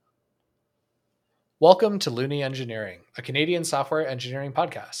Welcome to Looney Engineering, a Canadian software engineering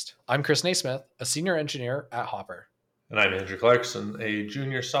podcast. I'm Chris Naismith, a senior engineer at Hopper. And I'm Andrew Clarkson, a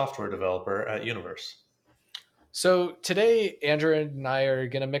junior software developer at Universe. So today, Andrew and I are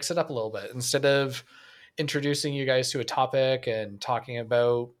going to mix it up a little bit. Instead of introducing you guys to a topic and talking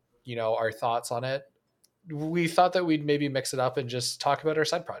about, our thoughts on it, we thought that we'd maybe mix it up and just talk about our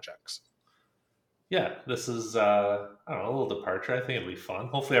side projects. Yeah, this is I don't know, a little departure. I think it'll be fun.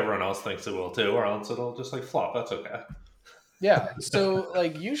 Hopefully everyone else thinks it will too, or else it'll just like flop. That's okay. Yeah. So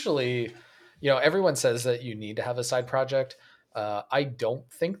like usually, everyone says that you need to have a side project. I don't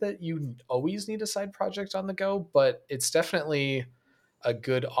think that you always need a side project on the go, but it's definitely a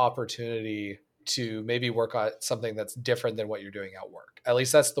good opportunity to maybe work on something that's different than what you're doing at work. At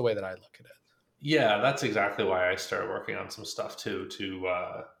least that's the way that I look at it. Yeah, that's exactly why I started working on some stuff too,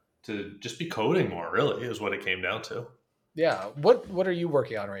 to just be coding more, really, is what it came down to. Yeah. What are you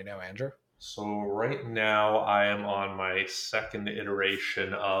working on right now, Andrew? So right now I am on my second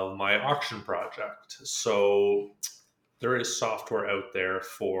iteration of my auction project. So there is software out there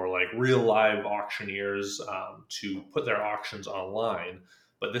for like real live auctioneers to put their auctions online.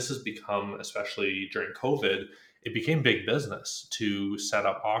 But this has become, especially during COVID, it became big business to set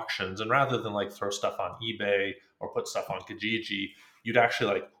up auctions. And rather than like throw stuff on eBay or put stuff on Kijiji, you'd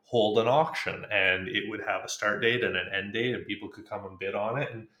actually like hold an auction and it would have a start date and an end date and people could come and bid on it.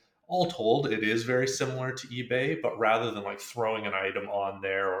 And all told, it is very similar to eBay, but rather than like throwing an item on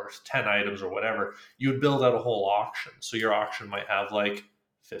there or 10 items or whatever, you would build out a whole auction. So your auction might have like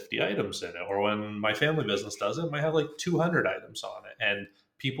 50 items in it. Or when my family business does it, it might have like 200 items on it. And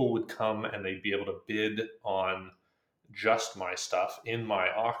people would come and they'd be able to bid on just my stuff in my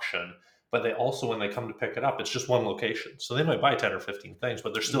auction. But they also, when they come to pick it up, it's just one location. So they might buy 10 or 15 things,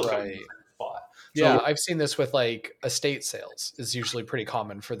 but they're still coming to the Right. same spot. Yeah, So I've seen this with like estate sales is usually pretty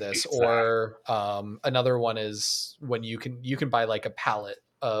common for this. exactly. Or another one is when you can buy like a pallet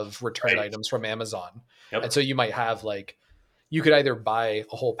of returned Right. items from Amazon. And so Yep. you might have like you could either buy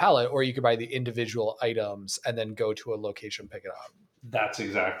a whole pallet or you could buy the individual items and then go to a location, pick it up. That's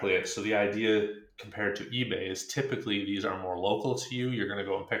exactly it. So the idea compared to eBay is typically these are more local to you. You're going to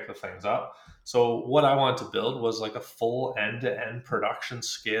go and pick the things up. So what I wanted to build was like a full end-to-end production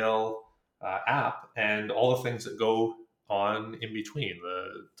scale app and all the things that go on in between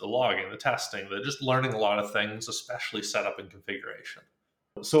the logging, the testing, the just learning a lot of things, especially setup and configuration.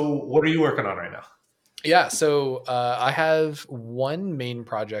 So what are you working on right now? Yeah, so I have one main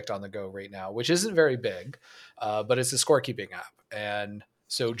project on the go right now, which isn't very big, but it's a scorekeeping app. And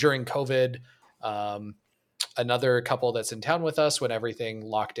so during COVID, um, another couple that's in town with us when everything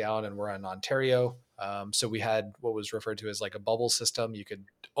locked down and we're in Ontario. So we had what was referred to as like a bubble system. You could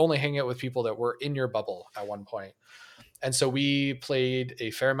only hang out with people that were in your bubble at one point. And so we played a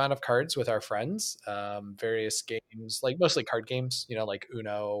fair amount of cards with our friends, various games, like mostly card games, like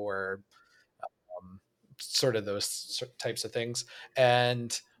Uno or um, sort of those types of things.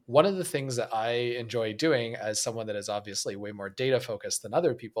 And one of the things that I enjoy doing as someone that is obviously way more data focused than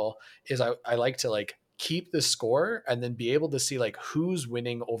other people is I like to like keep the score and then be able to see like who's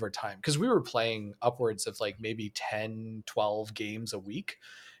winning over time because we were playing upwards of like maybe 10, 12 games a week.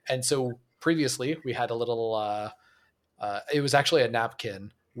 And so previously we had a little it was actually a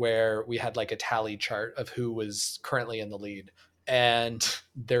napkin where we had like a tally chart of who was currently in the lead, and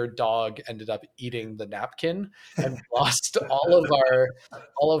their dog ended up eating the napkin and lost all of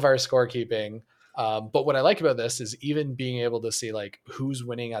our scorekeeping. But what I like about this is even being able to see like who's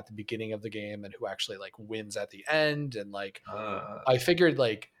winning at the beginning of the game and who actually like wins at the end. And like Uh, I figured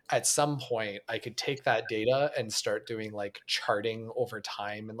like at some point I could take that data and start doing like charting over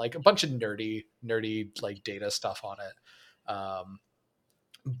time and like a bunch of nerdy like data stuff on it.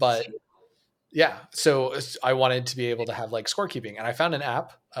 But yeah, so I wanted to be able to have like scorekeeping, and I found an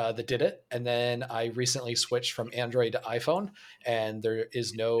app that did it. And then I recently switched from Android to iPhone, and there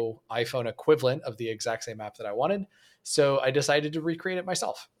is no iPhone equivalent of the exact same app that I wanted. So I decided to recreate it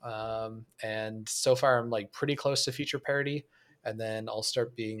myself. And so far, I'm like pretty close to feature parity, and then I'll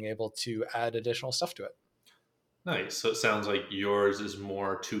start being able to add additional stuff to it. Nice. So it sounds like yours is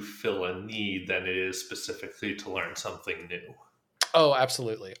more to fill a need than it is specifically to learn something new. Oh,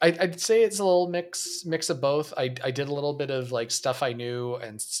 absolutely. I'd say it's a little mix of both. I did a little bit of like stuff I knew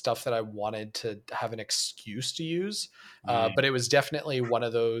and stuff that I wanted to have an excuse to use, Mm, but it was definitely one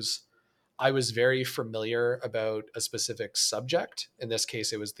of those. I was very familiar about a specific subject. In this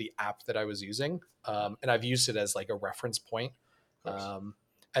case, it was the app that I was using, and I've used it as like a reference point. of course. Um,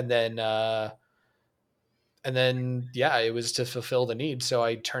 and then yeah, it was to fulfill the need. So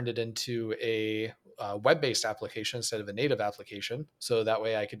I turned it into web-based application instead of a native application. So that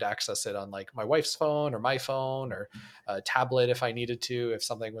way I could access it on like my wife's phone or my phone or a tablet if I needed to, if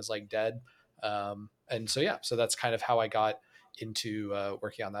something was like dead. And so, yeah, so that's kind of how I got into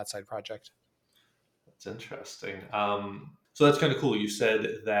working on that side project. That's interesting. So that's kind of cool. You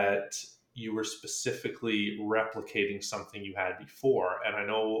said that you were specifically replicating something you had before. And I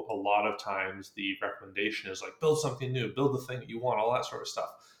know a lot of times the recommendation is like, build something new, build the thing that you want, all that sort of stuff.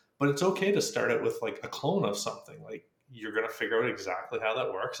 But it's okay to start it with like a clone of something. Like you're going to figure out exactly how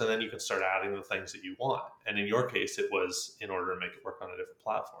that works. And then you can start adding the things that you want. And in your case, it was in order to make it work on a different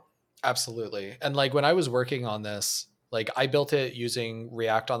platform. Absolutely. And like when I was working on this, like I built it using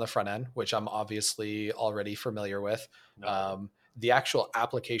React on the front end, which I'm obviously already familiar with. No. The actual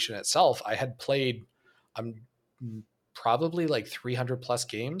application itself, I had played, I'm probably like 300 plus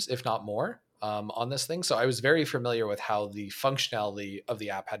games, if not more, on this thing. So I was very familiar with how the functionality of the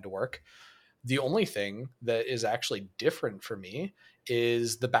app had to work. The only thing that is actually different for me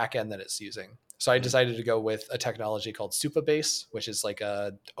is the backend that it's using. So I decided to go with a technology called Supabase, which is like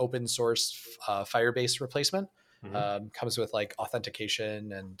a open source Firebase replacement. Comes with like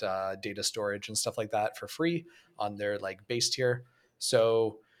authentication and data storage and stuff like that for free on their like base tier.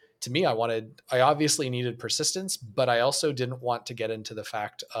 So to me, I obviously needed persistence, but I also didn't want to get into the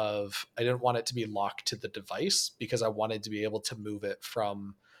fact of, I didn't want it to be locked to the device because I wanted to be able to move it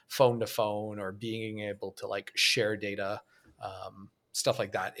from phone to phone or being able to like share data, stuff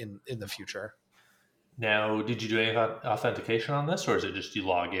like that in the future. Now, did you do any authentication on this, or is it just you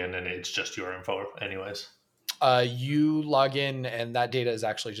log in and it's just your info, anyways? You log in and that data is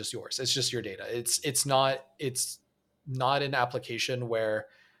actually just yours. It's just your data. It's not an application where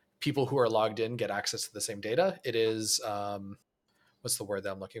people who are logged in get access to the same data. It is what's the word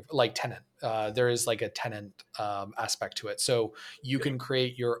that I'm looking for? Like tenant. There is like a tenant aspect to it. So you can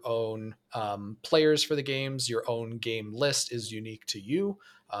create your own players for the games. Your own game list is unique to you.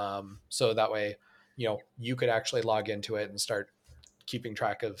 So that way, you could actually log into it and start keeping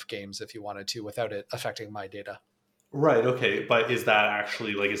track of games if you wanted to without it affecting my data. Right. Okay. But is that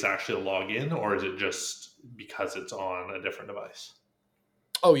actually like is it actually a login, or is it just because it's on a different device?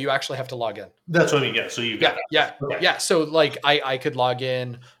 Oh, you actually have to log in. That's what I mean. Yeah. So you Yeah, got yeah, okay. yeah. So like I could log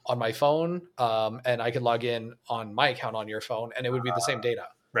in on my phone, and I could log in on my account on your phone, and it would be the same data.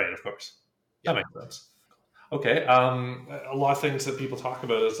 Right. Of course. That Yeah. makes sense. Okay. A lot of things that people talk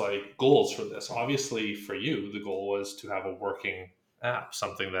about is like goals for this. Obviously, for you, the goal was to have a working app,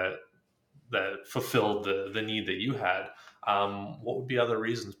 something that fulfilled the need that you had. What would be other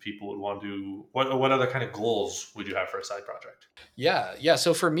reasons people would want to? What other kind of goals would you have for a side project? Yeah, yeah.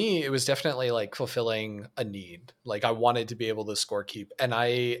 So for me, it was definitely like fulfilling a need. Like I wanted to be able to score keep, and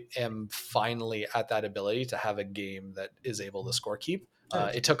I am finally at that ability to have a game that is able to score keep.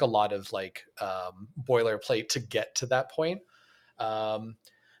 Nice. It took a lot of like boilerplate to get to that point. Um,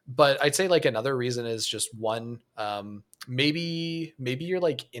 but I'd say like another reason is just one, maybe you're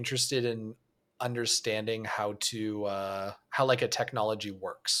like interested in understanding how like a technology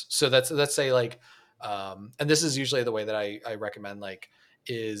works. So that's say like and this is usually the way that I recommend like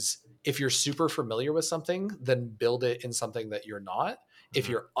is if you're super familiar with something, then build it in something that you're not. If Mhm.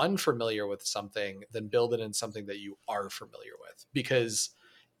 you're unfamiliar with something, then build it in something that you are familiar with. Because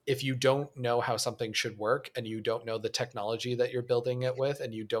if you don't know how something should work and you don't know the technology that you're building it with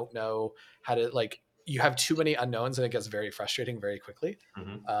and you don't know how to like you have too many unknowns and it gets very frustrating very quickly.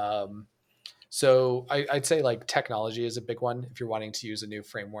 Mhm. um, so I'd say like technology is a big one. If you're wanting to use a new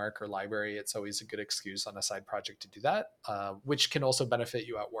framework or library, it's always a good excuse on a side project to do that, which can also benefit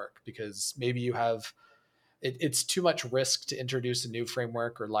you at work because maybe you have it's too much risk to introduce a new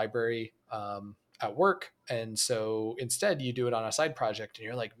framework or library at work. And so instead, you do it on a side project and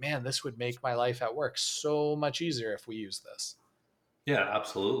you're like, man, this would make my life at work so much easier if we use this. Yeah,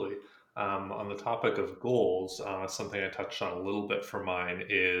 absolutely. On the topic of goals, something I touched on a little bit for mine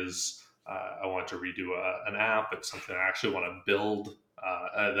is I want to redo an app. It's something I actually want to build,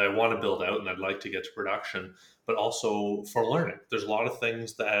 that I want to build out, and I'd like to get to production. But also for learning, there's a lot of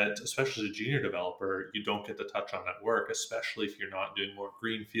things that, especially as a junior developer, you don't get to touch on at work, especially if you're not doing more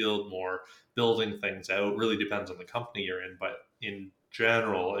greenfield, more building things out. Really depends on the company you're in, but in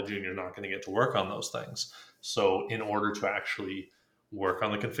general, a junior is not going to get to work on those things. So, in order to actually work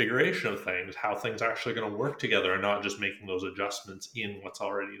on the configuration of things, how things are actually going to work together, and not just making those adjustments in what's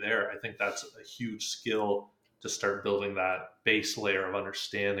already there. I think that's a huge skill to start building that base layer of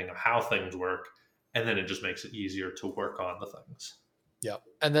understanding of how things work, and then it just makes it easier to work on the things. Yeah.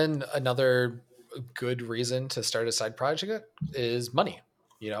 And then another good reason to start a side project is money.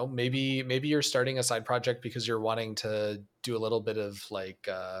 maybe you're starting a side project because you're wanting to do a little bit of like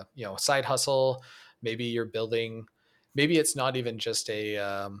side hustle. Maybe you're building, maybe it's not even just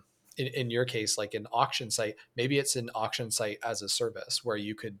a in your case like an auction site. Maybe it's an auction site as a service where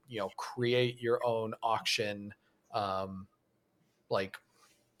you could create your own auction, um, like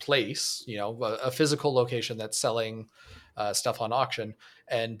place, a physical location that's selling stuff on auction,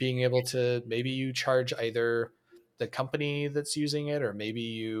 and being able to, maybe you charge either the company that's using it, or maybe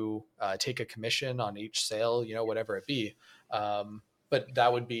you take a commission on each sale, whatever it be. But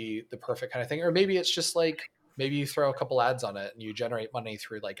that would be the perfect kind of thing. Or maybe it's just like, maybe you throw a couple ads on it and you generate money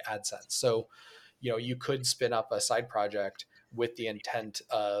through like AdSense. So, you could spin up a side project with the intent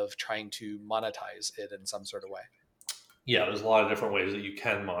of trying to monetize it in some sort of way. Yeah, there's a lot of different ways that you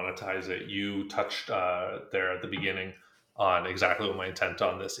can monetize it. You touched there at the beginning on exactly what my intent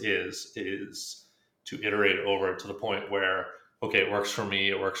on this is to iterate over to the point where, okay, it works for me,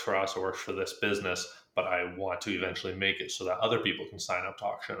 it works for us, it works for this business, but I want to eventually make it so that other people can sign up to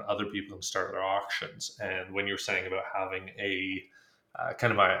auction, other people can start their auctions. And when you're saying about having a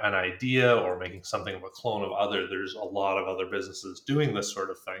an idea or making something of a clone of other, there's a lot of other businesses doing this sort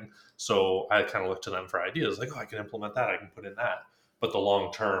of thing. So I kind of look to them for ideas like, oh, I can implement that, I can put in that. But the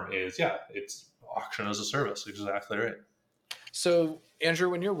long term is, yeah, it's auction as a service. Exactly right. So, Andrew,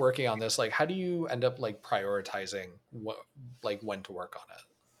 when you're working on this, like, how do you end up like prioritizing what, like, when to work on it?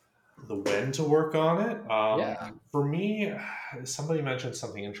 The when to work on it. Yeah. For me, somebody mentioned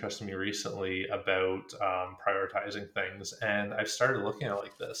something interesting to me recently about prioritizing things, and I've started looking at it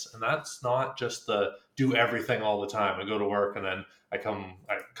like this. And that's not just the do everything all the time. I go to work and then I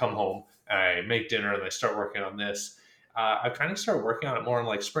come home and I make dinner and I start working on this. I kind of started working on it more in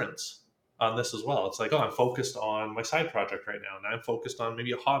like sprints on this as well. It's like, oh, I'm focused on my side project right now, and I'm focused on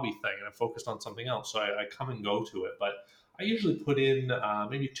maybe a hobby thing, and I'm focused on something else. So I come and go to it, but I usually put in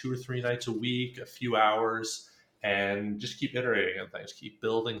maybe 2 or 3 nights a week, a few hours, and just keep iterating on things, keep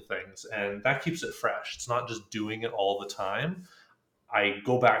building things. And that keeps it fresh. It's not just doing it all the time. I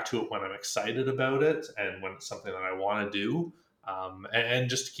go back to it when I'm excited about it and when it's something that I want to do, and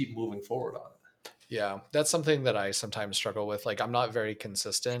just to keep moving forward on it. Yeah, that's something that I sometimes struggle with. Like, I'm not very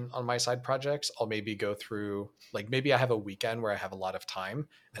consistent on my side projects. I'll maybe go through, like, maybe I have a weekend where I have a lot of time.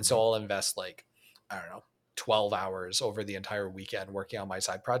 And so Mhm. I'll invest, like, I don't know, 12 hours over the entire weekend working on my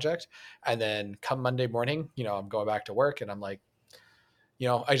side project. And then come Monday morning, I'm going back to work and I'm like,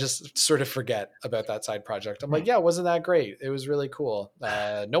 I just sort of forget about that side project. I'm like, yeah, wasn't that great? It was really cool.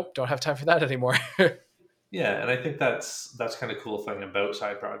 Nope, don't have time for that anymore. Yeah, and I think that's kind of cool thing about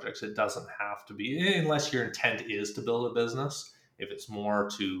side projects. It doesn't have to be, unless your intent is to build a business. If it's more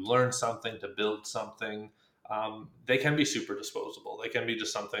to learn something, to build something, they can be super disposable. They can be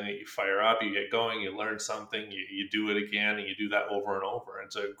just something that you fire up, you get going, you learn something, you do it again, and you do that over and over.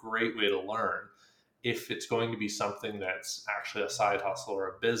 It's a great way to learn. If it's going to be something that's actually a side hustle or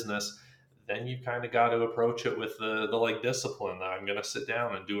a business, then you kind of got to approach it with the like discipline that I'm going to sit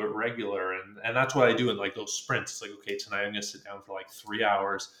down and do it regular. And that's what I do in like those sprints. It's like, okay, tonight I'm going to sit down for like 3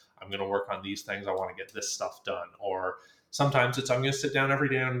 hours. I'm going to work on these things. I want to get this stuff done. Or sometimes it's, I'm going to sit down every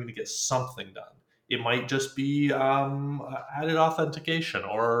day and I'm going to get something done. It might just be added authentication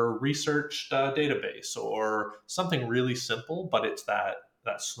or researched database or something really simple, but it's that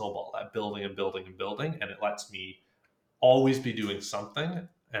snowball, that building and building and building, and it lets me always be doing something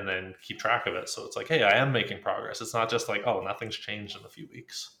and then keep track of it. So it's like, hey, I am making progress. It's not just like, oh, nothing's changed in a few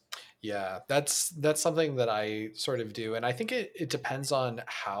weeks. Yeah, that's something that I sort of do. And I think it depends on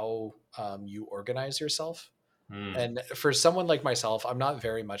how you organize yourself. Mm, And for someone like myself, I'm not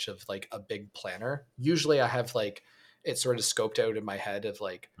very much of like a big planner. Usually I have like it sort of scoped out in my head of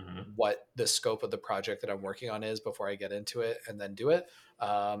like mm, what the scope of the project that I'm working on is before I get into it and then do it.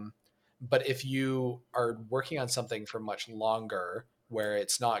 Um, but if you are working on something for much longer, where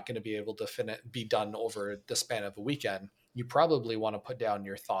it's not going to be able to be done over the span of a weekend, you probably want to put down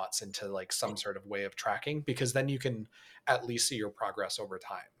your thoughts into like some sort of way of tracking, because then you can at least see your progress over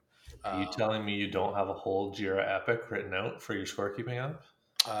time. Are you Um, telling me you don't have a whole Jira epic written out for your scorekeeping app?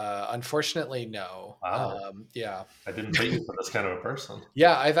 Unfortunately, no. Wow. Yeah. I didn't put you for this kind of a person.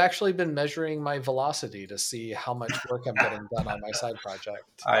 Yeah, I've actually been measuring my velocity to see how much work I'm getting done on my side project.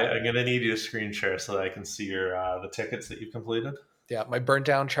 I'm going to need you to screen share so that I can see your the tickets that you've completed. Yeah, my burn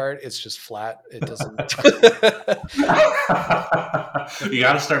down chart is just flat. It doesn't. You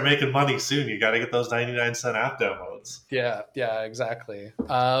got to start making money soon. You got to get those 99-cent app downloads. Yeah, exactly.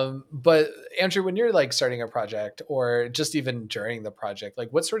 But Andrew, when you're like starting a project or just even during the project, like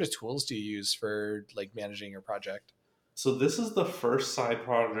what sort of tools do you use for like managing your project? So this is the first side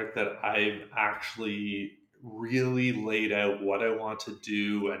project that I've actually really laid out what I want to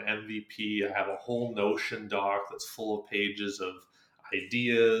do, an MVP. I have a whole Notion doc that's full of pages of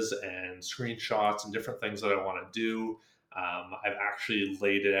ideas and screenshots and different things that I want to do. I've actually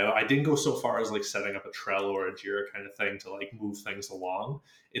laid it out. I didn't go so far as like setting up a Trello or a Jira kind of thing to like move things along.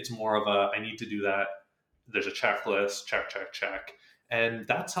 It's more of a, I need to do that. There's a checklist, check, check, check. And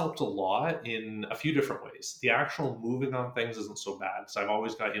that's helped a lot in a few different ways. The actual moving on things isn't so bad. So I've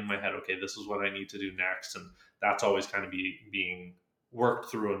always got in my head, okay, this is what I need to do next. And that's always kind of being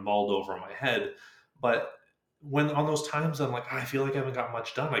worked through and mulled over in my head. But when on those times I'm like, I feel like I haven't got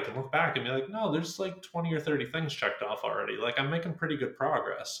much done, I can look back and be like, no, there's like 20 or 30 things checked off already. Like I'm making pretty good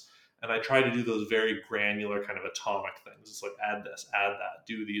progress. And I try to do those very granular kind of atomic things. It's like add this, add that,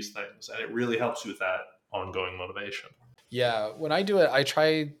 do these things. And it really helps you with that ongoing motivation. Yeah, when I do it, I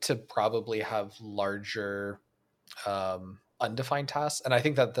try to probably have larger undefined tasks, and I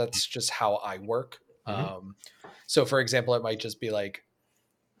think that that's just how I work. Mm-hmm. So, for example, it might just be like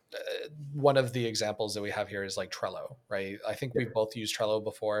one of the examples that we have here is like Trello, right? I think we've both used Trello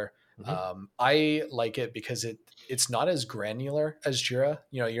before. Mm-hmm. I like it because it's not as granular as Jira.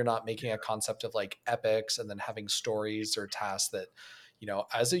 You know, you're not making a concept of like epics and then having stories or tasks that, you know,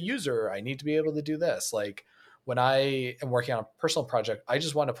 as a user, I need to be able to do this. Like when I am working on a personal project, I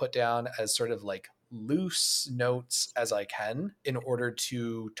just want to put down as sort of like loose notes as I can in order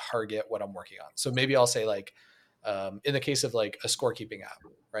to target what I'm working on. So maybe I'll say like, in the case of like a scorekeeping app,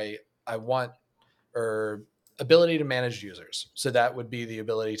 right? I want or ability to manage users. So that would be the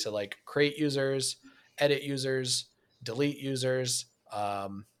ability to like create users, edit users, delete users.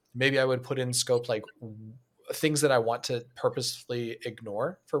 Maybe I would put in scope like things that I want to purposefully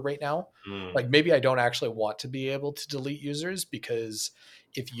ignore for right now. Mm. Like maybe I don't actually want to be able to delete users because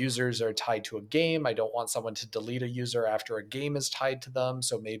if users are tied to a game, I don't want someone to delete a user after a game is tied to them.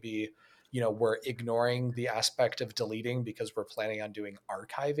 So maybe, you know, we're ignoring the aspect of deleting because we're planning on doing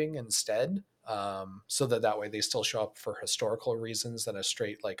archiving instead, so that that way they still show up for historical reasons than a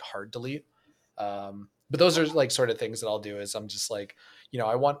straight like hard delete. But those are like sort of things that I'll do is I'm just like, you know,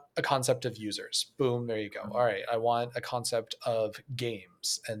 I want a concept of users. Boom, there you go. All right, I want a concept of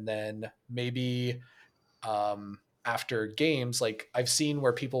games, and then maybe after games, like I've seen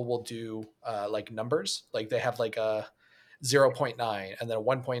where people will do like numbers, like they have like a 0.9 and then a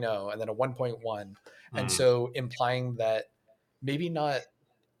 1.0 and then a 1.1, and Mm. so implying that maybe not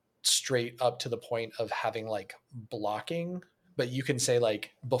straight up to the point of having like blocking, but you can say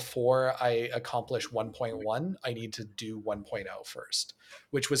like before I accomplish 1.1 I need to do 1.0 first,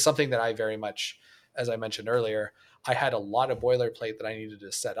 which was something that I very much, as I mentioned earlier, I had a lot of boilerplate that I needed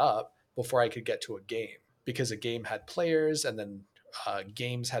to set up before I could get to a game, because a game had players, and then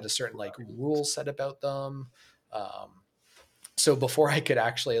games had a certain like rule set about them. Um, so before I could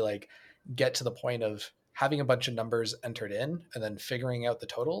actually like get to the point of having a bunch of numbers entered in and then figuring out the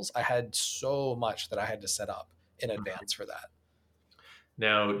totals, I had so much that I had to set up in advance for that.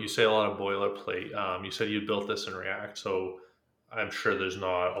 Now, you say a lot of boilerplate. You said you built this in React, so I'm sure there's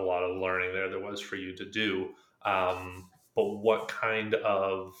not a lot of learning there was for you to do. But what kind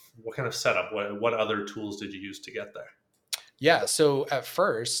of setup? What other tools did you use to get there? Yeah, so at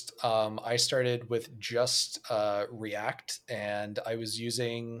first, I started with just React, and I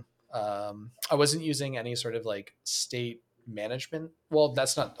wasn't using any sort of like state management. Well,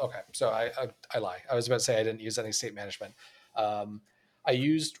 that's not okay. So I lie. I was about to say I didn't use any state management. Um, I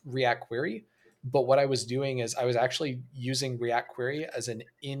used React Query, but what I was doing is I was actually using React Query as an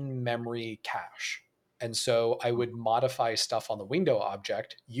in-memory cache. And so I would modify stuff on the window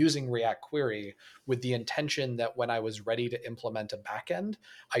object using React Query with the intention that when I was ready to implement a backend,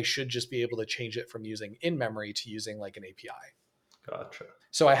 I should just be able to change it from using in memory to using like an API. Gotcha.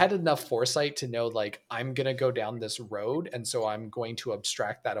 So I had enough foresight to know like I'm going to go down this road. And so I'm going to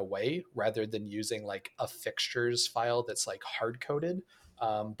abstract that away rather than using like a fixtures file that's like hard coded.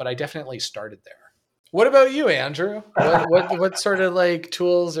 But I definitely started there. What about you, Andrew? What sort of like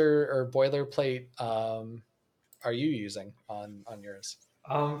tools or boilerplate are you using on yours?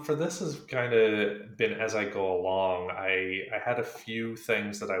 For this has kind of been as I go along. I had a few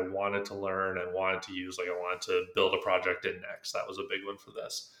things that I wanted to learn and wanted to use. Like I wanted to build a project in Next. That was a big one for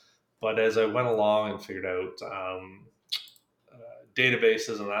this. But as I went along and figured out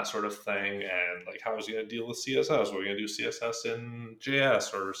databases and that sort of thing, and like how I was going to deal with CSS, we're going to do CSS in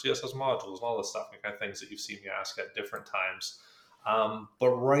JS or CSS modules and all this stuff, and kind of things that you've seen me ask at different times. But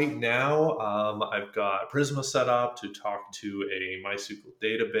right now, I've got Prisma set up to talk to a MySQL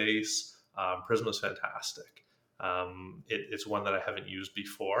database. Prisma is fantastic. It's one that I haven't used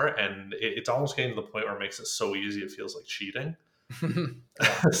before, and it's almost getting to the point where it makes it so easy it feels like cheating.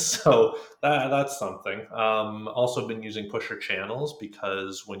 Yeah. So that's something. Also been using pusher channels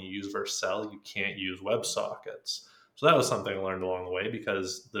because when you use Vercel, you can't use WebSockets. So that was something I learned along the way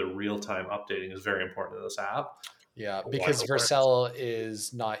because the real time updating is very important in this app. Yeah, I wanted because to learn. Vercel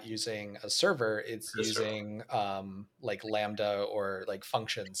is not using a server, it's It's true. using like Lambda or like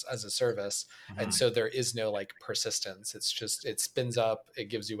functions as a service. And Mhm. so there is no like persistence. It's just, it spins up, it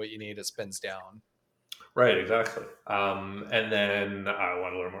gives you what you need, it spins down. Right, exactly. And then I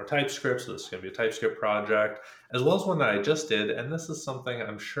want to learn more TypeScript, so this is going to be a TypeScript project, as well as one that I just did. And this is something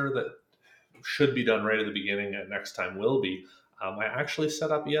I'm sure that should be done right at the beginning and next time will be. I actually set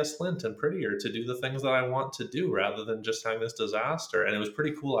up ESLint and Prettier to do the things that I want to do rather than just having this disaster. And it was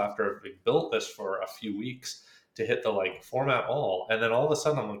pretty cool after I built this for a few weeks to hit the like format all. And then all of a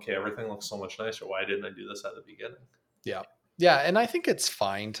sudden I'm like, okay, everything looks so much nicer. Why didn't I do this at the beginning? Yeah. Yeah. And I think it's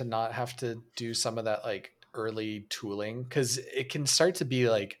fine to not have to do some of that like early tooling because it can start to be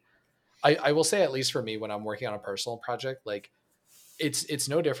like, I will say, at least for me, when I'm working on a personal project, like it's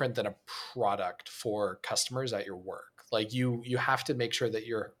no different than a product for customers at your work. Like you have to make sure that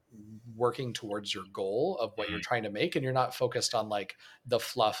you're working towards your goal of what you're trying to make, and you're not focused on like the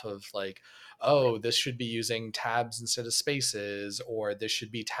fluff of like, oh, this should be using tabs instead of spaces, or this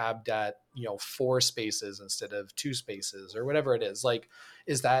should be tabbed at, you know, 4 spaces instead of 2 spaces, or whatever it is. Like,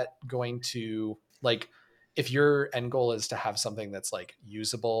 is that going to like, if your end goal is to have something that's like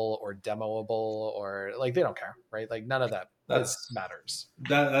usable or demoable, or like, they don't care, right? Like none of that is That's matters.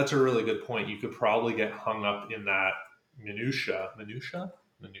 that's a really good point. You could probably get hung up in that minutia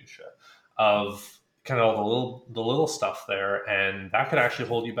of kind of all the little stuff there, and that could actually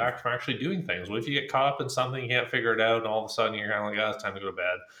hold you back from actually doing things. What if you get caught up in something, you can't figure it out, and all of a sudden you're kind of like, oh, it's time to go to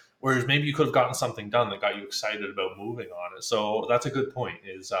bed. Whereas maybe you could have gotten something done that got you excited about moving on it. So that's a good point.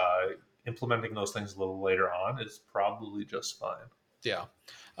 Is implementing those things a little later on is probably just fine. Yeah.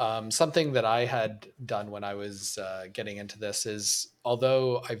 Something that I had done when I was getting into this is,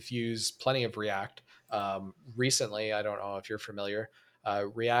 although I've used plenty of React recently, I don't know if you're familiar.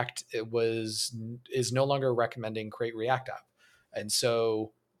 React is no longer recommending create React app, and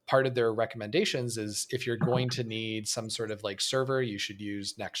so part of their recommendations is if you're going to need some sort of like server, you should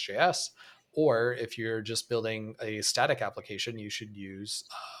use Next.js, or if you're just building a static application, you should use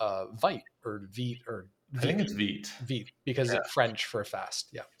Vite or Vite or I think Vite. it's Vite. Vite, because Yeah. it's French for fast.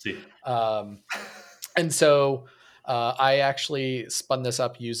 Yeah. See. Um, and so I actually spun this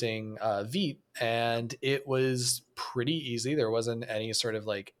up using Vite, and it was pretty easy. There wasn't any sort of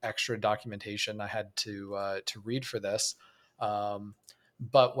like extra documentation I had to read for this.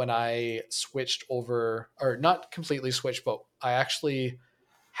 But when I switched over, or not completely switched, but I actually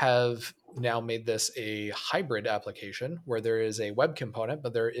have now made this a hybrid application where there is a web component,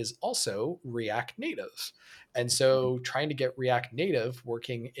 but there is also React Native. And so trying to get React Native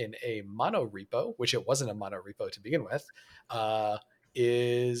working in a mono repo, which it wasn't a mono repo to begin with,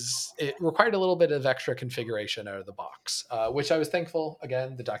 is it required a little bit of extra configuration out of the box, which I was thankful.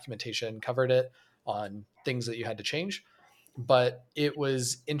 Again, the documentation covered it on things that you had to change, but it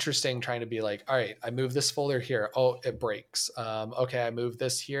was interesting trying to be like, all right, I move this folder here, oh, it breaks. Okay, I move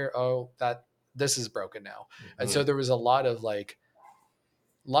this here, oh, that this is broken now. And so Mhm. there was a lot of like,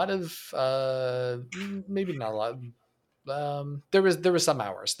 maybe not a lot. There was some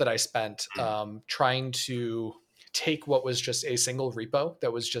hours that I spent trying to take what was just a single repo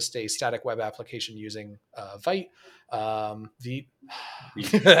that was just a static web application using Vite, Vite. Vite.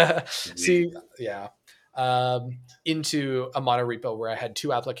 Vite. See, yeah, into a mono repo where I had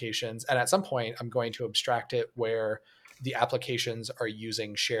 2 applications, and at some point I'm going to abstract it where the applications are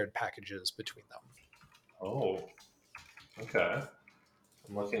using shared packages between them. Oh, okay.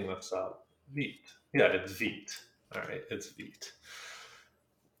 I'm looking this up. Vite. Yeah, it's Vite. All right, it's Vite.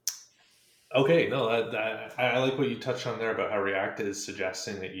 Okay, no, I like what you touched on there about how React is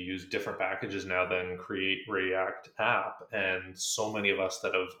suggesting that you use different packages now than create React app. And so many of us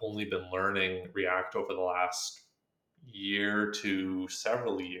that have only been learning React over the last year to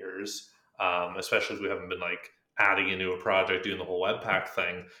several years, especially if we haven't been like adding into a project, doing the whole Webpack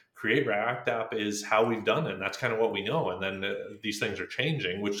thing. Create React app is how we've done it. And that's kind of what we know. And then these things are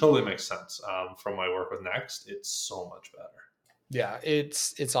changing, which totally makes sense. From my work with Next, it's so much better. Yeah,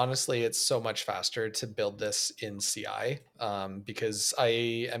 it's honestly, it's so much faster to build this in CI, because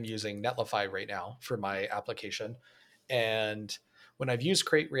I am using Netlify right now for my application, and when I've used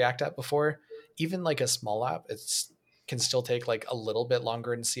Create React App before, even like a small app, it's can still take like a little bit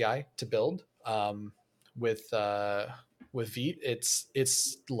longer in CI to build. With Vite,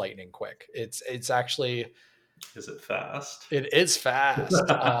 it's lightning quick. It's actually Is it fast? It is fast,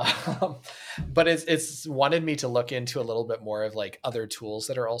 but it's wanted me to look into a little bit more of like other tools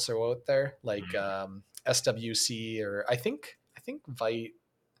that are also out there, like SWC, or I think Vite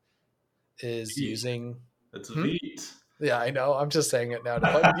is Veet. using. It's Hmm? Veet. Yeah, I know. I'm just saying it now to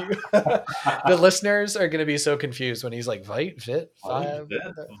bug you. The listeners are going to be so confused when he's like Vite, Vit, Vite, Five. Vit,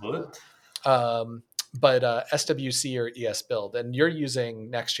 Vit. Um, but SWC or ES Build, and you're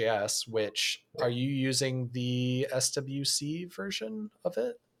using Next.js, which are you using the SWC version of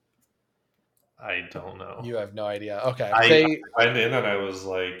it? I don't know. You have no idea. Okay. I They went in and I was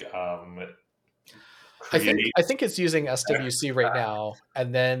like, I think create I think it's using text SWC right pack. now,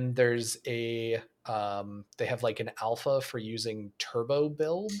 and then there's a they have like an alpha for using Turbo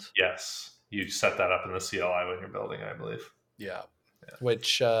Build. Yes, you set that up in the CLI when you're building, I believe. Yeah. Yeah.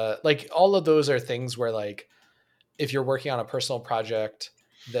 Which like all of those are things where like if you're working on a personal project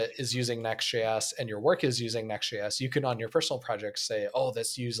that is using Next.js and your work is using Next.js, you can on your personal project say, oh,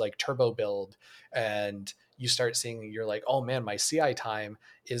 let's use like Turbo Build. And you start seeing, you're like, oh man, my CI time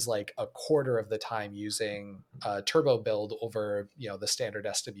is like a quarter of the time using Turbo Build over, the standard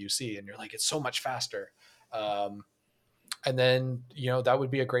SWC. And you're like, it's so much faster. Um, and then that would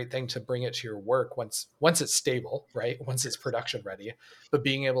be a great thing to bring it to your work once it's stable, right, once it's production ready. But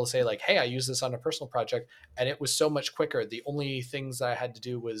being able to say like, hey, I use this on a personal project and it was so much quicker. The only things that I had to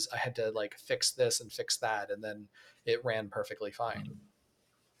do was I had to like fix this and fix that, and then it ran perfectly fine.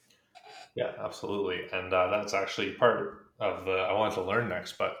 Yeah, absolutely. And that's actually part of the, I wanted to learn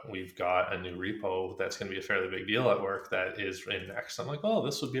Next, but we've got a new repo that's going to be a fairly big deal at work that is in Next. I'm like, oh,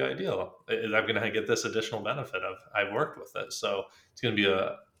 this would be ideal. I'm going to get this additional benefit of I've worked with it. So it's going to be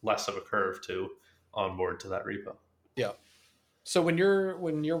a less of a curve to onboard to that repo. Yeah. So when you're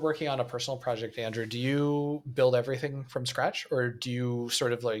working on a personal project, Andrew, do you build everything from scratch, or do you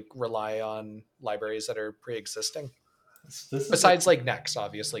sort of like rely on libraries that are pre-existing? This is Besides like Next,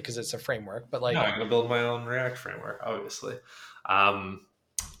 obviously, because it's a framework, but no, like, I'm going to build my own React framework, obviously. Um,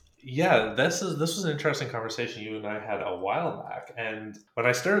 yeah, this was an interesting conversation you and I had a while back, and when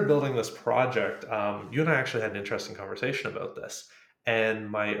I started building this project, you and I actually had an interesting conversation about this. And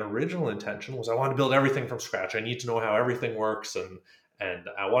my original intention was I want to build everything from scratch. I need to know how everything works, and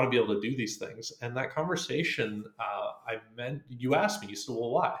I want to be able to do these things. And that conversation, I meant you asked me, you said, "Well,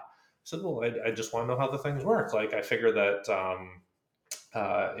 why?" I said, "Well, I just want to know how the things work. Like I figure that."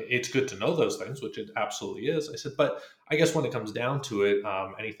 It's good to know those things, which it absolutely is. I said, but I guess when it comes down to it,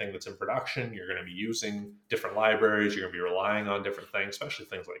 anything that's in production, you're going to be using different libraries, you're going to be relying on different things, especially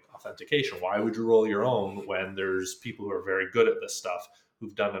things like authentication. Why would you roll your own when there's people who are very good at this stuff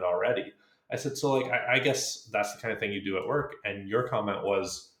who've done it already? I said, so like, I guess that's the kind of thing you do at work. And your comment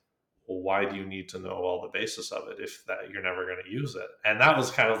was, well, why do you need to know all the basis of it if that you're never going to use it? And that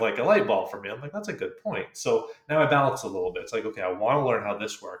was kind of like a light bulb for me. I'm like, that's a good point. So now I balance a little bit. It's like, okay, I want to learn how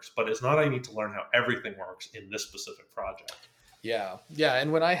this works, but it's not I need to learn how everything works in this specific project. yeah, yeah.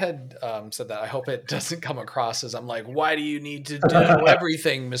 And when I had said that, I hope it doesn't come across as I'm like, why do you need to know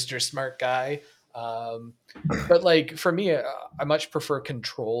everything, Mr. Smart Guy? Um, but like for me, I much prefer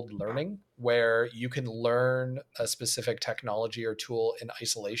controlled learning where you can learn a specific technology or tool in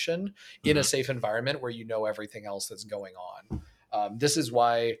isolation in a Mhm. safe environment where you know everything else that's going on. This is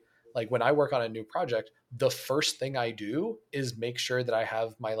why, like, when I work on a new project, the first thing I do is make sure that I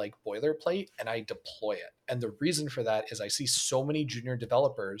have my like boilerplate and I deploy it. And the reason for that is I see so many junior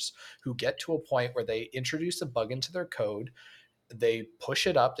developers who get to a point where they introduce a bug into their code, they push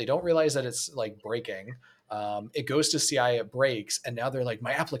it up, they don't realize that it's like breaking. It goes to CI, it breaks, and now they're like,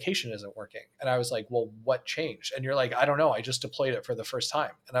 my application isn't working. And I was like, well, what changed? And you're like, I don't know, I just deployed it for the first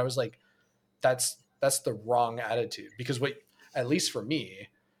time. And I was like, that's the wrong attitude, because what, at least for me,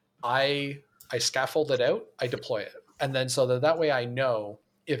 I scaffold it out, I deploy it, and then so that way I know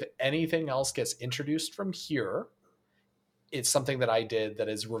if anything else gets introduced from here, it's something that I did that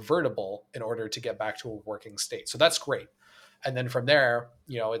is revertible in order to get back to a working state. So that's great. And then from there,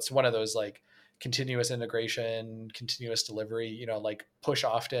 it's one of those like continuous integration, continuous delivery, like push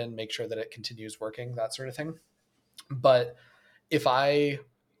often, make sure that it continues working, that sort of thing. But if I,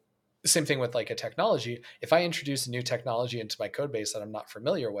 same thing with like a technology, if I introduce a new technology into my code base that I'm not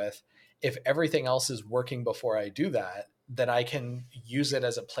familiar with, if everything else is working before I do that, then I can use it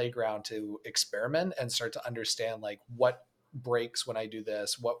as a playground to experiment and start to understand like what breaks when I do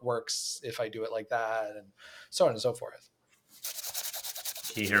this, what works if I do it like that, and so on and so forth.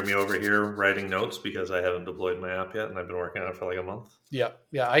 Can you hear me over here writing notes because I haven't deployed my app yet and I've been working on it for like a month? Yeah,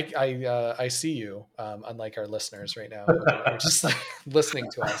 yeah. I see you. Unlike our listeners right now who are just like listening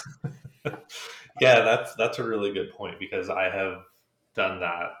to us. Yeah, that's a really good point because I have done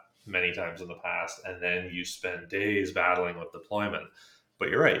that many times in the past, and then you spend days battling with deployment. But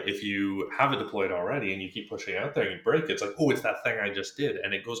you're right. If you have it deployed already and you keep pushing out there and you break it, it's like, oh, it's that thing I just did.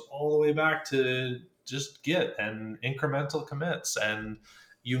 And it goes all the way back to just Git and incremental commits. And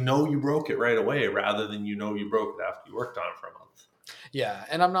you know you broke it right away rather than you know you broke it after you worked on it for a month. Yeah.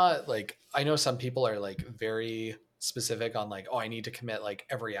 And I'm not like, I know some people are like very specific on like, oh, I need to commit like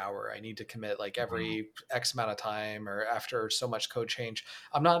every hour. I need to commit like Mhm. every X amount of time or after so much code change.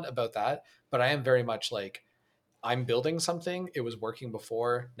 I'm not about that, but I am very much like, I'm building something. It was working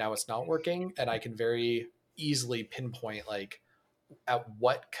before. Now it's not working. And I can very easily pinpoint like at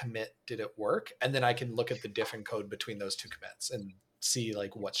what commit did it work. And then I can look at the diff and code between those two commits and see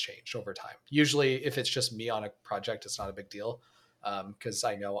like what's changed over time. Usually if it's just me on a project, it's not a big deal. Because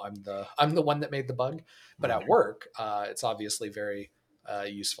I know I'm the one that made the bug, but at work, it's obviously very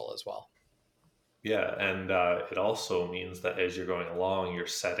useful as well. Yeah, and it also means that as you're going along, you're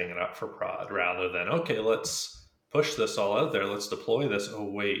setting it up for prod rather than, okay, let's push this all out there. Let's deploy this. Oh,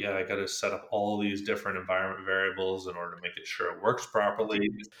 wait, yeah, I got to set up all these different environment variables in order to make it sure it works properly.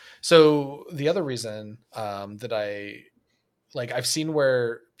 So the other reason that I like I've seen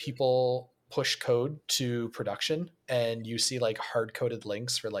where people push code to production and you see like hard coded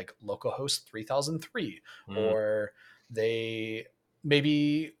links for like localhost 3003 Mm, or they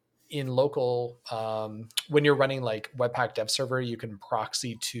maybe in local when you're running like webpack dev server you can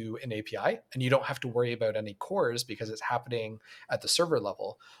proxy to an api and you don't have to worry about any cores because it's happening at the server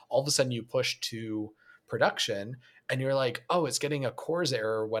level. All of a sudden you push to production and you're like, oh, it's getting a cores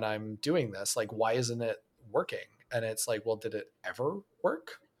error when I'm doing this, like why isn't it working? And it's like, well, did it ever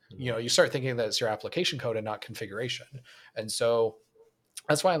work? You know, you start thinking that it's your application code and not configuration. And so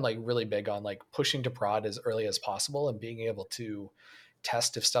that's why I'm like really big on like pushing to prod as early as possible and being able to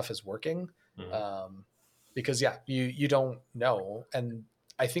test if stuff is working. mhm. um, because yeah, you don't know. And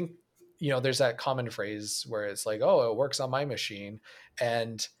I think, you know, there's that common phrase where it's like, oh, it works on my machine.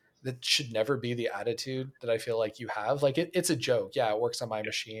 And that should never be the attitude that I feel like you have. Like it's a joke, yeah, it works on my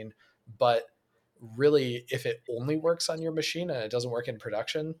machine, but really if it only works on your machine and it doesn't work in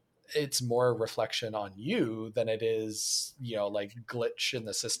production, it's more a reflection on you than it is, you know, like glitch in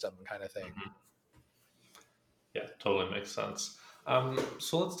the system kind of thing. Mhm. Yeah, totally makes sense.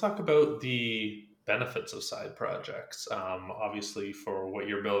 So let's talk about the benefits of side projects. Obviously, for what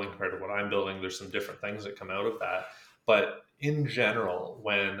you're building compared to what I'm building, there's some different things that come out of that. But in general,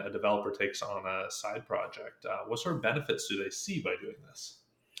 when a developer takes on a side project, what sort of benefits do they see by doing this?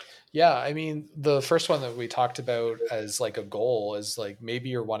 Yeah, I mean, the first one that we talked about as like a goal is like maybe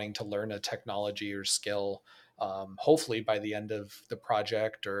you're wanting to learn a technology or skill. Hopefully, by the end of the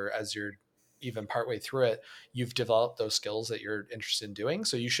project or as you're even partway through it, you've developed those skills that you're interested in doing.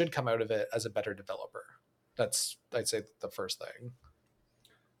 So you should come out of it as a better developer. That's, I'd say, the first thing.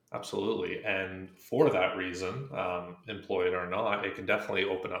 Absolutely. And for that reason, employed or not, it can definitely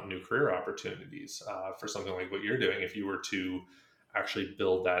open up new career opportunities for something like what you're doing. If you were to actually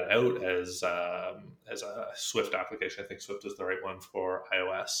build that out as a Swift application, I think Swift is the right one for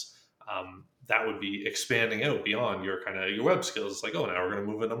iOS. That would be expanding out beyond your kind of your web skills. It's like, oh, now we're going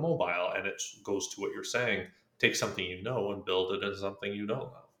to move into mobile, and it goes to what you're saying. Take something you know and build it into something you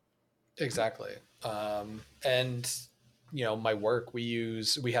don't know. Exactly. And you know, my work, we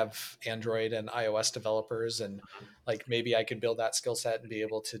have Android and iOS developers, and like maybe I could build that skill set and be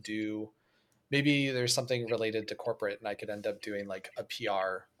able to do, maybe there's something related to corporate and I could end up doing like a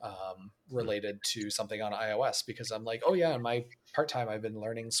PR related to something on iOS because I'm like, oh yeah, in my part-time I've been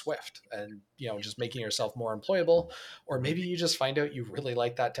learning Swift and, you know, just making yourself more employable. Or Mhm. maybe you just find out you really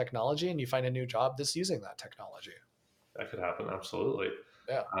like that technology and you find a new job that's using that technology. That could happen, absolutely.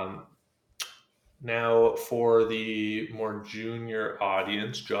 Yeah. Um, Now, for the more junior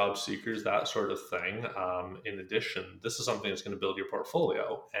audience, job seekers, that sort of thing, in addition, this is something that's going to build your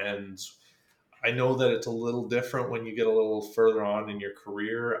portfolio. And I know that it's a little different when you get a little further on in your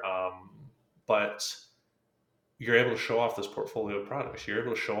career, but you're able to show off this portfolio of products. You're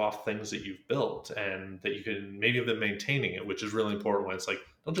able to show off things that you've built and that you can maybe have been maintaining it, which is really important when it's like,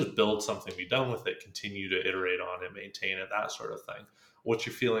 don't just build something, be done with it, continue to iterate on it, maintain it, that sort of thing. What's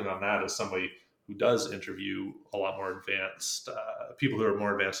your feeling on that as somebody who does interview a lot more advanced people who are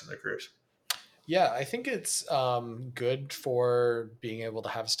more advanced in their careers? Yeah, I think it's good for being able to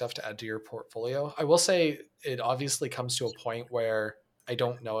have stuff to add to your portfolio. I will say it obviously comes to a point where I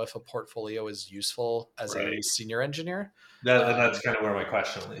don't know if a portfolio is useful as a Right. senior engineer. And that's kind of where my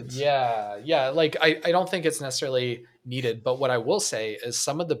question leads. Yeah. Like I don't think it's necessarily needed, but what I will say is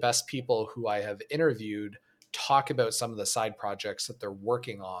some of the best people who I have interviewed talk about some of the side projects that they're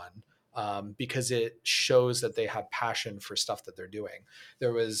working on because it shows that they have passion for stuff that they're doing.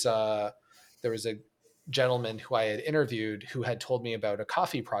 There was a gentleman who I had interviewed who had told me about a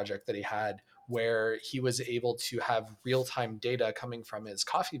coffee project that he had where he was able to have real-time data coming from his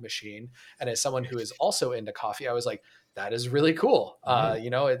coffee machine. And as someone who is also into coffee, I was like, that is really cool. You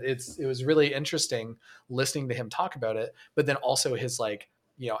know, it was really interesting listening to him talk about it, but then also his like,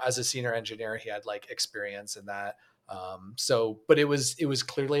 you know, as a senior engineer, he had like experience in that. But it was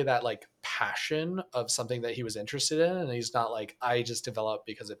clearly that like passion of something that he was interested in. And he's not like, I just develop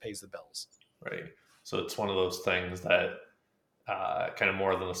because it pays the bills. Right. So it's one of those things that kind of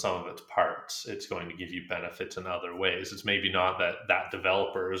more than the sum of its parts, it's going to give you benefits in other ways. It's maybe not that that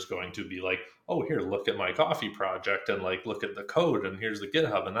developer is going to be like, oh, here, look at my coffee project and like look at the code and here's the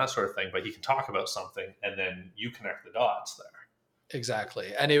GitHub and that sort of thing. But he can talk about something and then you connect the dots there.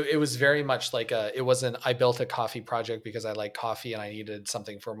 Exactly. And it was very much like it wasn't, I built a coffee project because I like coffee and I needed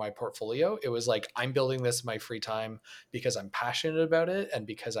something for my portfolio. It was like, I'm building this in my free time because I'm passionate about it and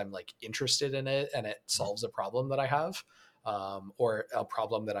because I'm like interested in it and it solves a problem that I have, or a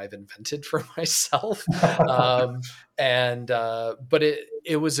problem that I've invented for myself. But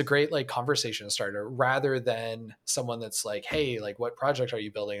it was a great like conversation starter rather than someone that's like, hey, like what project are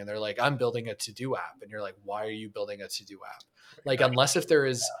you building? And they're like, I'm building a to-do app. And you're like, why are you building a to-do app? Like unless if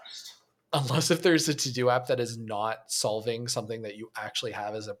there's a to-do app that is not solving something that you actually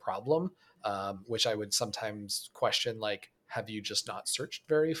have as a problem, which I would sometimes question, like, have you just not searched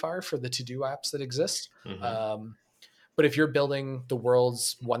very far for the to-do apps that exist? But if you're building the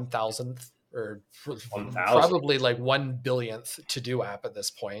world's 1000th or 1,000. probably like 1 billionth to-do app at this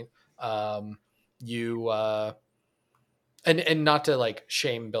point, you and not to like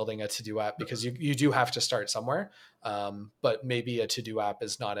shame building a to-do app because you do have to start somewhere, but maybe a to-do app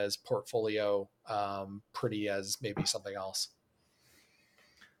is not as portfolio pretty as maybe something else.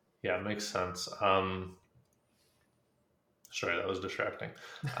 Yeah, it makes sense. Sorry, that was distracting.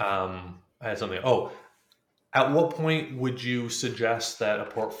 I had something. Oh, at what point would you suggest that a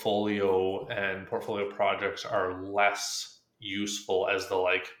portfolio and portfolio projects are less useful as the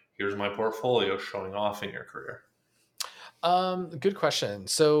like, here's my portfolio showing off in your career? Good question.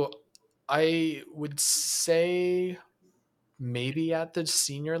 So I would say maybe at the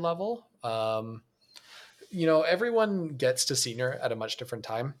senior level. You know, everyone gets to senior at a much different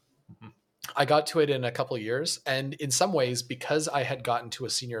time. Mm-hmm. I got to it in a couple of years, and in some ways, because I had gotten to a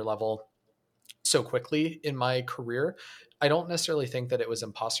senior level so quickly in my career, I don't necessarily think that it was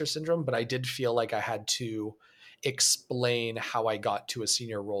imposter syndrome, but I did feel like I had to explain how I got to a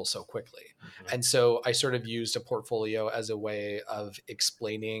senior role so quickly. Mm-hmm. And so I sort of used a portfolio as a way of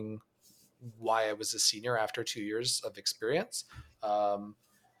explaining why I was a senior after 2 years of experience.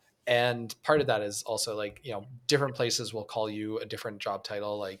 And part of that is also like, you know, different places will call you a different job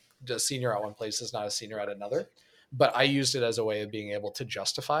title. Like the senior at one place is not a senior at another, but I used it as a way of being able to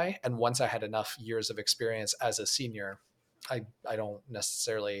justify. And once I had enough years of experience as a senior, I don't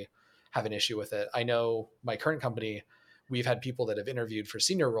necessarily have an issue with it. I know my current company, we've had people that have interviewed for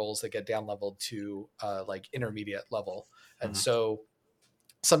senior roles that get down leveled to like intermediate level. And so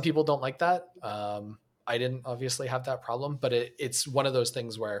some people don't like that. I didn't obviously have that problem, but it's one of those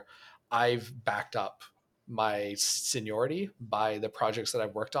things where I've backed up my seniority by the projects that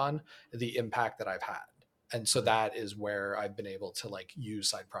I've worked on, the impact that I've had. And so that is where I've been able to like use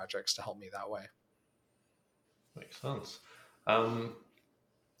side projects to help me that way. Makes sense.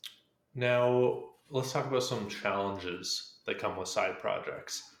 Now let's talk about some challenges that come with side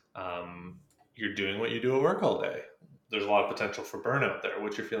projects. You're doing what you do at work all day. There's a lot of potential for burnout there.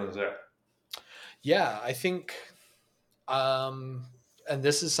 What's your feelings there? Yeah, I think, and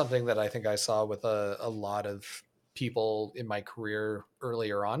this is something that I think I saw with a lot of people in my career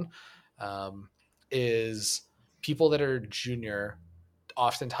earlier on, is people that are junior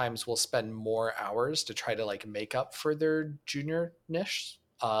oftentimes will spend more hours to try to like make up for their junior niche,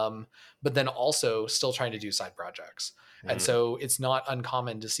 but then also still trying to do side projects. And so it's not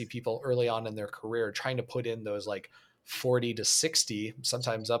uncommon to see people early on in their career trying to put in those like 40 to 60,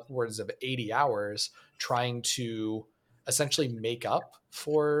 sometimes upwards of 80 hours, trying to essentially make up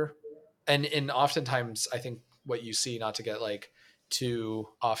for, and oftentimes I think what you see, not to get like too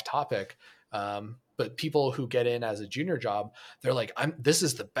off topic, but people who get in as a junior job, they're like, this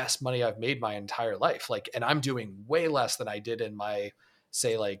is the best money I've made my entire life. Like, and I'm doing way less than I did in my,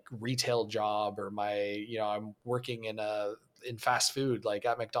 say, like retail job, or my, you know, I'm working in fast food, like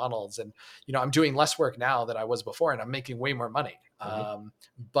at McDonald's, and, you know, I'm doing less work now than I was before, and I'm making way more money.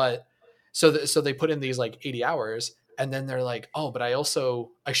 But so they put in these like 80 hours, and then they're like, oh, but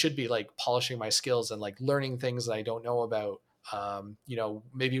I should be like polishing my skills and like learning things that I don't know about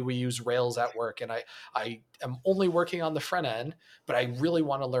Maybe we use Rails at work, and I am only working on the front end, but I really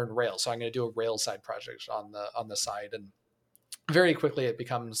want to learn Rails, so I'm going to do a Rails side project on the side, and very quickly it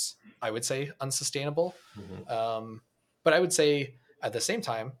becomes, I would say, unsustainable. Mhm. But I would say at the same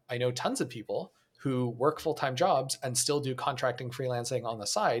time, I know tons of people who work full-time jobs and still do contracting freelancing on the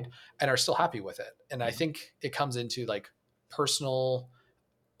side and are still happy with it. And I think it comes into like personal,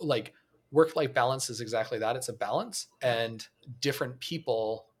 like work-life balance is exactly that. It's a balance, and different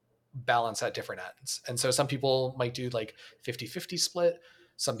people balance at different ends. And so some people might do like 50-50 split.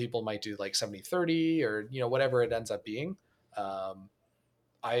 Some people might do like 70-30, or, whatever it ends up being. Um,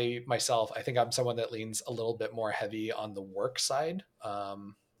 I think I'm someone that leans a little bit more heavy on the work side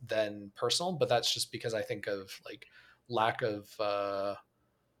than personal, but that's just because I think of like lack of uh,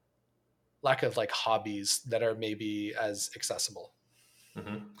 lack of like hobbies that are maybe as accessible,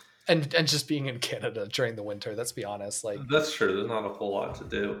 Mhm. and just being in Canada during the winter. Let's be honest, like That's true. There's not a whole lot to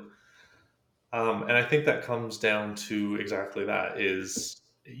do. And I think that comes down to exactly that is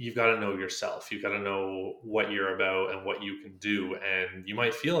you've got to know yourself. You've got to know what you're about and what you can do. And you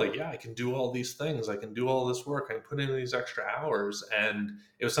might feel like, yeah, I can do all these things. I can do all this work. I can put in these extra hours. And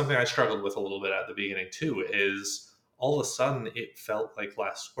it was something I struggled with a little bit at the beginning too, is all of a sudden it felt like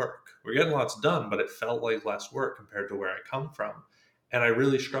less work. We're getting lots done, but it felt like less work compared to where I come from. And I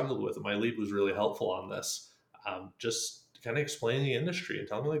really struggled with it. My lead was really helpful on this. Just kind of explain the industry and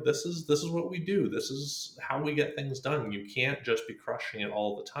tell me like this is what we do, this is how we get things done. You can't just be crushing it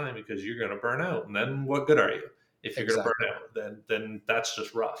all the time because you're going to burn out, and then what good are you if you're going to exactly. burn out? Then that's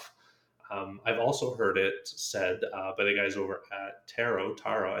just rough. I've also heard it said by the guys over at Taro,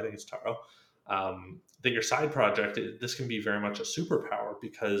 I think it's Taro, that your side project, this can be very much a superpower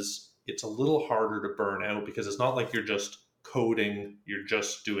because it's a little harder to burn out because it's not like you're just coding, you're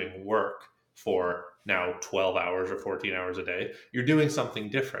just doing work for now 12 hours or 14 hours a day. You're doing something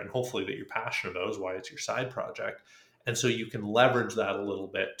different, hopefully, that you're passionate about, is why it's your side project. And so you can leverage that a little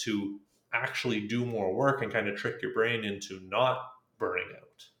bit to actually do more work and kind of trick your brain into not burning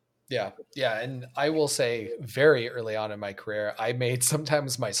out. Yeah, and I will say very early on in my career, I made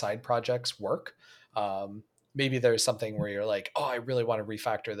sometimes my side projects work. Um, Maybe there's something where you're like, oh, I really want to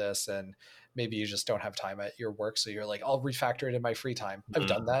refactor this, and maybe you just don't have time at your work, so you're like, I'll refactor it in my free time. I've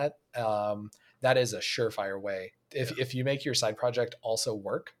done Mhm. that. That is a surefire way. Yeah, If you make your side project also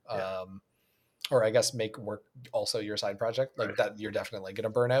work, yeah, or I guess make work also your side project, like right. that, you're definitely going to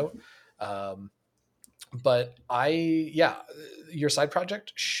burn out. Um, but your side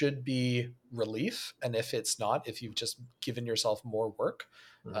project should be relief, and if it's not, if you've just given yourself more work,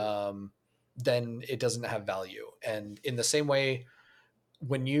 Mhm. um, then it doesn't have value. And in the same way,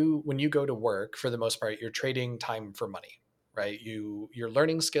 when you go to work, for the most part, you're trading time for money, right? You're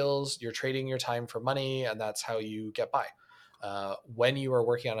learning skills, you're trading your time for money, and that's how you get by. When you are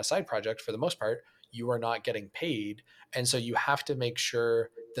working on a side project, for the most part, you are not getting paid, and so you have to make sure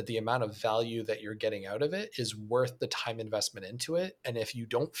that the amount of value that you're getting out of it is worth the time investment into it. And if you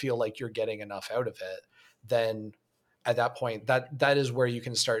don't feel like you're getting enough out of it, then at that point, that is where you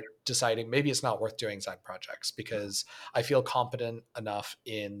can start deciding maybe it's not worth doing side projects, because I feel competent enough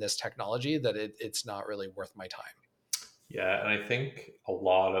in this technology that it's not really worth my time. Yeah, and I think a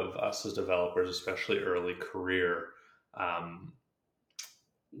lot of us as developers, especially early career, um,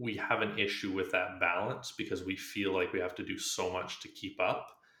 we have an issue with that balance because we feel like we have to do so much to keep up,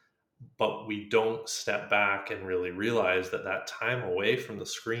 but we don't step back and really realize that that time away from the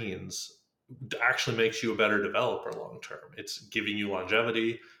screens actually makes you a better developer long term. It's giving you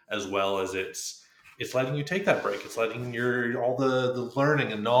longevity, as well as it's letting you take that break. It's letting your all the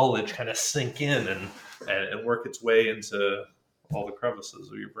learning and knowledge kind of sink in and work its way into all the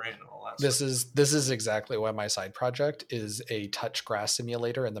crevices of your brain and all that stuff. This is exactly why my side project is a touch grass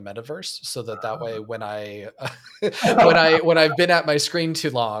simulator in the metaverse, so that way when I when I've been at my screen too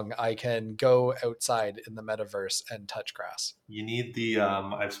long, I can go outside in the metaverse and touch grass. You need the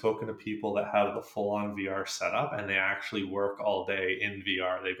I've spoken to people that have the full on VR setup and they actually work all day in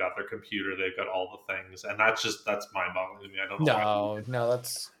VR. They've got their computer, they've got all the things, and that's mind boggling to me. I don't know why. No, no,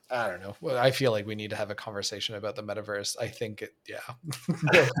 that's, I don't know. Well, I feel like we need to have a conversation about the metaverse. I think yeah,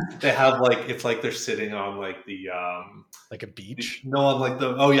 They have like it's like they're sitting on like like a beach. no, on like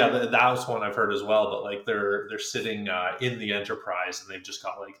the oh yeah, that was one I've heard as well. But like they're sitting in the Enterprise and they've just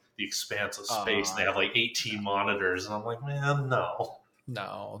got like the expanse of space. They have like No, 18 monitors, and I'm like, man, no.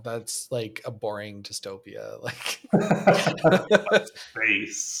 no, that's like a boring dystopia. Like,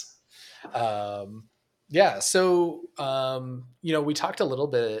 Space. um, yeah. So, we talked a little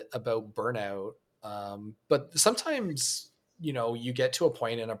bit about burnout, but sometimes, you get to a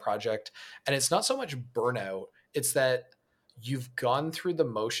point in a project, and it's not so much burnout; it's that you've gone through the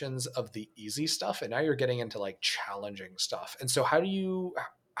motions of the easy stuff and now you're getting into like challenging stuff. And so how do you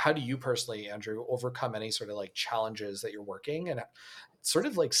personally, Andrew, overcome any sort of like challenges that you're working and sort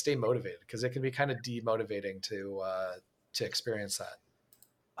of like stay motivated? Because it can be kind of demotivating to experience that.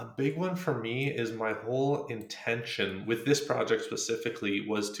 A big one for me is my whole intention with this project specifically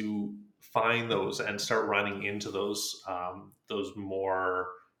was to find those and start running into those more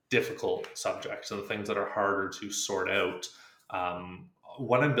difficult subjects and the things that are harder to sort out. Um,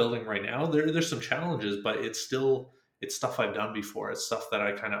 what I'm building right now, there's some challenges, but it's stuff I've done before. It's stuff that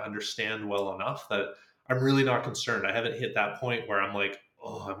I kind of understand well enough that I'm really not concerned. I haven't hit that point where I'm like,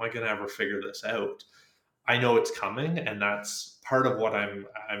 oh, am I going to ever figure this out? I know it's coming, and that's part of what I'm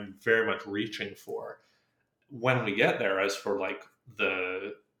very much reaching for. When we get there, as for like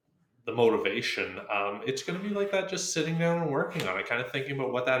the the motivation, it's going to be like that, just sitting down and working on it, kind of thinking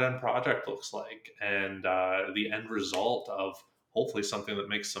about what that end project looks like, and the end result of hopefully something that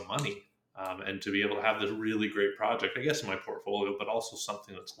makes some money, and to be able to have this really great project, I guess, in my portfolio, but also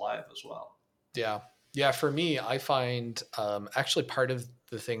something that's live as well. Yeah. Yeah. For me, I find actually part of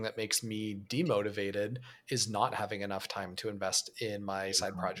the thing that makes me demotivated is not having enough time to invest in my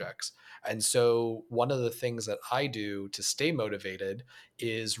side projects. And so, one of the things that I do to stay motivated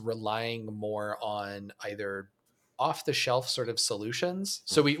is relying more on either off the shelf sort of solutions.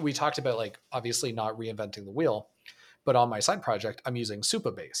 So, we talked about like obviously not reinventing the wheel, but on my side project, I'm using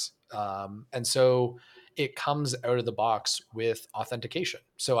Supabase. And so it comes out of the box with authentication.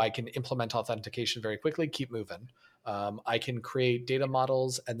 So I can implement authentication very quickly, keep moving. I can create data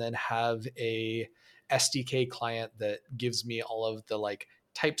models and then have a SDK client that gives me all of the like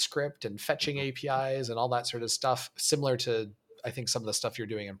TypeScript and fetching APIs and all that sort of stuff, similar to I think some of the stuff you're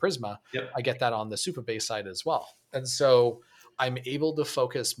doing in Prisma. Yep. I get that on the Supabase side as well. And so I'm able to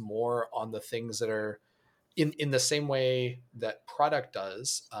focus more on the things that are in the same way that product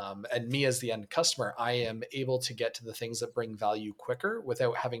does, and me as the end customer, I am able to get to the things that bring value quicker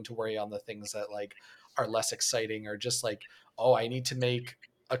without having to worry on the things that like are less exciting or just like, oh, I need to make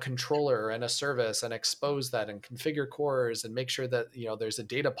a controller and a service and expose that and configure cores and make sure that there's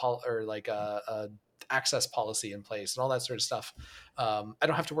a or like a access policy in place and all that sort of stuff. I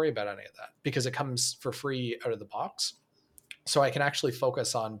don't have to worry about any of that because it comes for free out of the box, so I can actually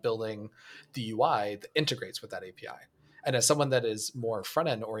focus on building the UI that integrates with that API. And as someone that is more front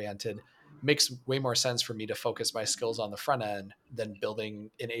end oriented, makes way more sense for me to focus my skills on the front end than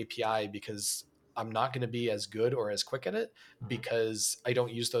building an API because I'm not going to be as good or as quick at it because I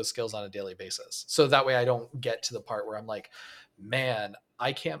don't use those skills on a daily basis. So that way I don't get to the part where I'm like, man,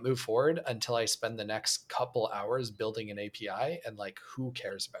 I can't move forward until I spend the next couple hours building an API, and like who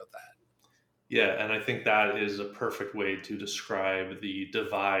cares about that? Yeah, and I think that is a perfect way to describe the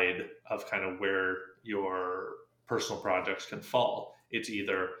divide of kind of where your personal projects can fall. It's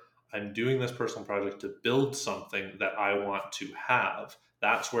either I'm doing this personal project to build something that I want to have.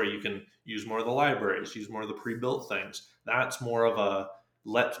 That's where you can use more of the libraries, use more of the pre-built things. That's more of a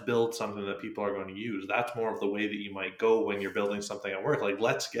let's build something that people are going to use. That's more of the way that you might go when you're building something at work. Like,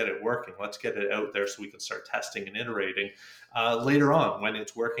 let's get it working. Let's get it out there so we can start testing and iterating. Later on, when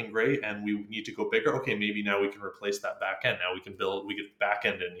it's working great and we need to go bigger, okay, maybe now we can replace that back end. Now we get back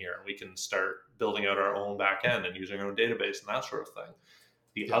end in here and we can start building out our own back end and using our own database and that sort of thing.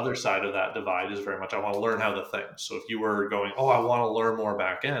 The other side of that divide is very much I want to learn how the thing. So if you were going, oh, I want to learn more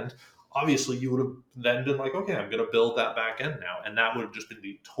back end, obviously you would have then been like, okay, I'm going to build that back end now. And that would have just been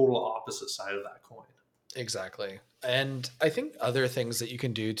the total opposite side of that coin. Exactly. And I think other things that you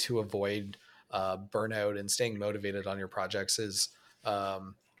can do to avoid burnout and staying motivated on your projects is,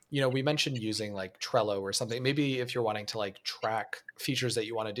 we mentioned using like Trello or something. Maybe if you're wanting to like track features that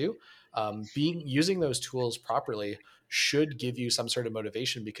you want to do, being using those tools properly should give you some sort of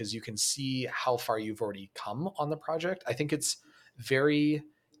motivation because you can see how far you've already come on the project. I think it's very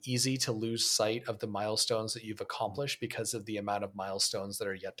easy to lose sight of the milestones that you've accomplished because of the amount of milestones that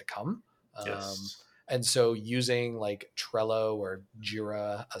are yet to come. Um, Yes. and so using like Trello or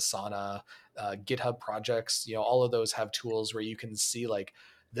Jira, Asana, GitHub projects, all of those have tools where you can see like,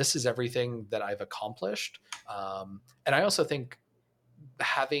 this is everything that I've accomplished. And I also think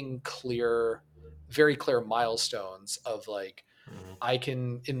having very clear milestones of like, Mhm. I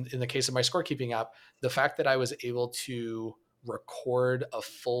can, in the case of my scorekeeping app, the fact that I was able to record a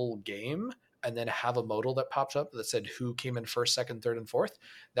full game and then have a modal that popped up that said who came in first, second, third, and fourth,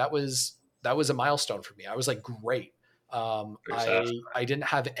 that was a milestone for me. I was like, great. Very I satisfying. didn't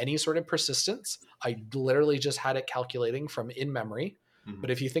have any sort of persistence. I literally just had it calculating from in memory. But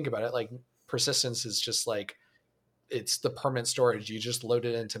Mhm. if you think about it, like persistence is just like it's the permanent storage. You just load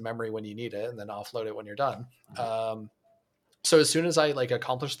it into memory when you need it and then offload it when you're done. Mhm. Um, So as soon as I like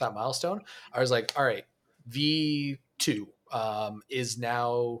accomplished that milestone, I was like, all right, V2 is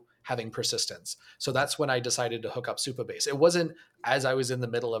now having persistence. So that's when I decided to hook up Supabase. It wasn't as I was in the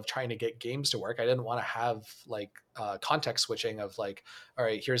middle of trying to get games to work. I didn't want to have like context switching of like, all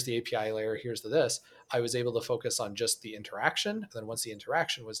right, here's the API layer, here's the this. I was able to focus on just the interaction. And then once the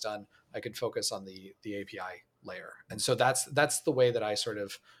interaction was done, I could focus on the API layer. And so that's the way that I sort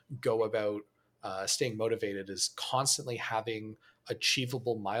of go about staying motivated, is constantly having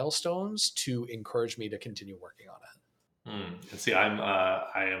achievable milestones to encourage me to continue working on it. And see, I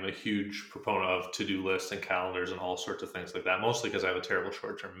am a huge proponent of to do lists and calendars and all sorts of things like that. Mostly because I have a terrible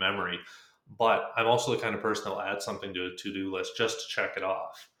short term memory, but I'm also the kind of person that will add something to a to do list just to check it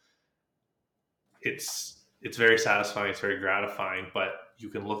off. It's very satisfying. It's very gratifying, but you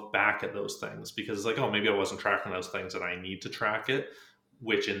can look back at those things because it's like, oh, maybe I wasn't tracking those things and I need to track it,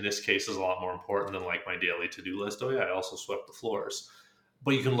 which in this case is a lot more important than like my daily to do list. Oh yeah, I also swept the floors.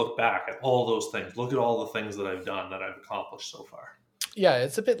 But you can look back at all those things. Look at all the things that I've done that I've accomplished so far. Yeah,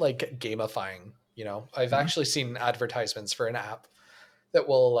 it's a bit like gamifying. You know, I've actually seen advertisements for an app that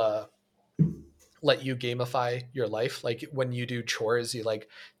will let you gamify your life. Like when you do chores, you like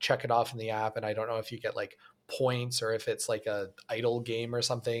check it off in the app, and I don't know if you get like points or if it's like a idle game or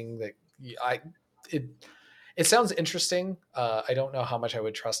something that I it it sounds interesting. I don't know how much I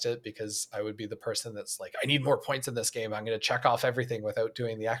would trust it, because I would be the person that's like, I need more points in this game. I'm going to check off everything without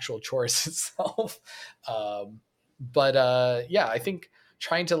doing the actual chores itself. But yeah, I think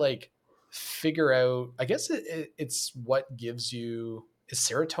trying to like figure out, I guess it's what gives you, is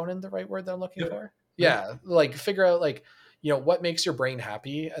serotonin the right word that I'm looking Yep. for? Yep. Yeah. Like figure out like, what makes your brain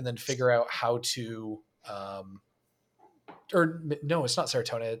happy, and then figure out how to, or no, it's not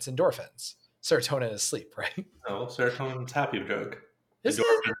serotonin, it's endorphins. Serotonin is sleep, right? No, serotonin's happy drug. Is it?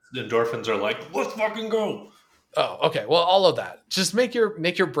 Endorphins are like, let's fucking go. Oh, okay. Well, all of that. Just make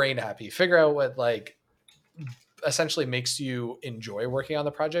your brain happy. Figure out what like essentially makes you enjoy working on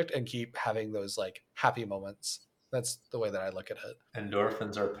the project and keep having those like happy moments. That's the way that I look at it.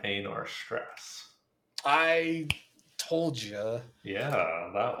 Endorphins are pain or stress. I told you. Yeah,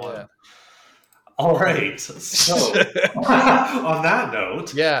 that Yeah. one. All right. So, on that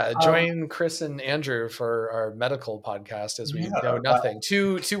note, Yeah, um, join Chris and Andrew for our medical podcast, as we know yeah, nothing.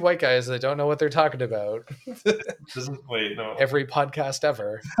 Two white guys that don't know what they're talking about. doesn't wait. No, Every podcast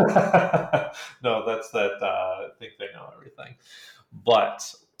ever. no, that's that. Think they know everything.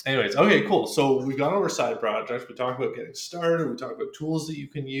 But, anyways, okay, cool. So we've gone over side projects. We talked about getting started. We talked about tools that you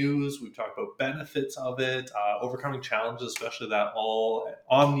can use. We talked about benefits of it, overcoming challenges, especially that all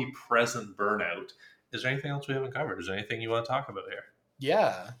omnipresent burnout. Is there anything else we haven't covered? Is there anything you want to talk about here?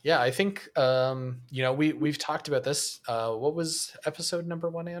 Yeah. I think we've talked about this. What was episode number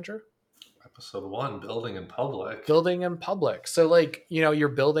 1, Andrew? Episode 1, building in public. Building in public. So like, you're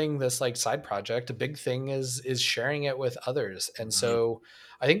building this like side project. A big thing is sharing it with others. And Mhm. so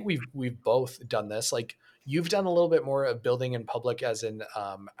I think we've both done this. Like you've done a little bit more of building in public, as in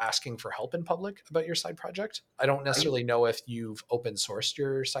asking for help in public about your side project. I don't I, necessarily know if you've open sourced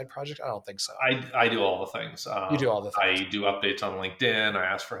your side project. I don't think so. I do all the things. You do all the things. I do updates on LinkedIn. I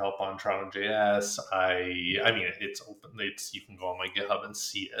ask for help on Toronto JS. I mean, it's open. It's you can go on my GitHub and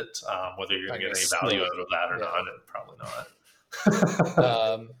see it. Whether you're going to get any value out of that or Yeah. not, probably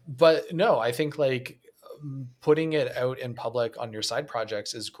not. But no, I think like putting it out in public on your side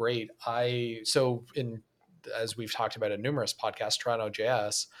projects is great. As we've talked about in numerous podcasts, Toronto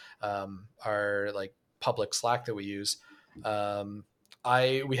JS, our like public Slack that we use, we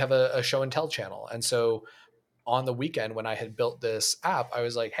have a show and tell channel, and so on the weekend when I had built this app, I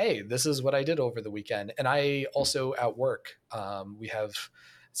was like, hey, this is what I did over the weekend. And I also at work, we have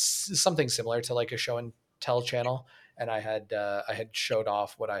something similar to like a show and tell channel. And I had showed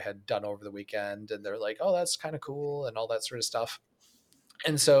off what I had done over the weekend, and they're like, oh, that's kind of cool, and all that sort of stuff.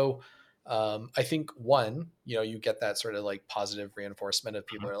 And so I think one, you get that sort of like positive reinforcement of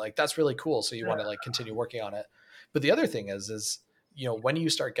people are like, that's really cool. So you want to like continue working on it. But the other thing is, when you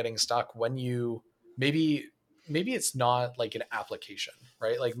start getting stuck, when you maybe it's not like an application,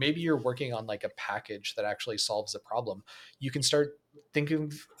 right? Like maybe you're working on like a package that actually solves a problem. You can start think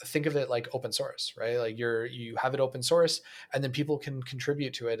of it like open source, right? Like you have it open source, and then people can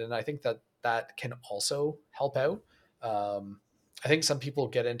contribute to it. And I think that can also help out. I think some people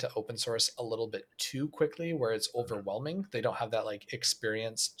get into open source a little bit too quickly, where it's overwhelming. They don't have that like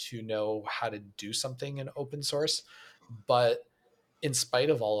experience to know how to do something in open source. But in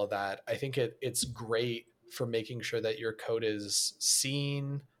spite of all of that, I think it's great for making sure that your code is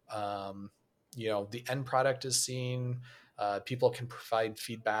seen. The end product is seen. People can provide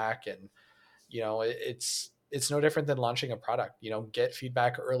feedback, and it's it's no different than launching a product. Get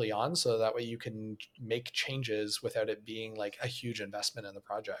feedback early on so that way you can make changes without it being like a huge investment in the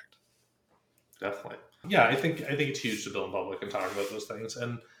project. Definitely. Yeah, I think it's huge to build in public and talk about those things.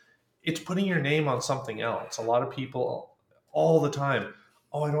 And it's putting your name on something else. A lot of people all the time,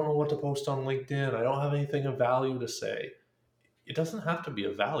 oh, I don't know what to post on LinkedIn. I don't have anything of value to say. It doesn't have to be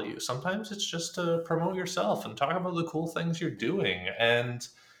of value. Sometimes it's just to promote yourself and talk about the cool things you're doing. And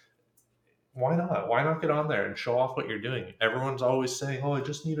why not? Why not get on there and show off what you're doing? Everyone's always saying, oh, I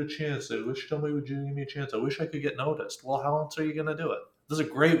just need a chance. I wish somebody would give me a chance. I wish I could get noticed. Well, how else are you going to do it? This is a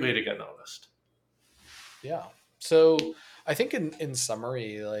great way to get noticed. Yeah. So I think in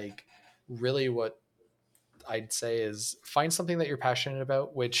summary, like really what I'd say is find something that you're passionate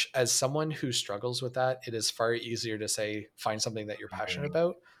about, which as someone who struggles with that, it is far easier to say, find something that you're passionate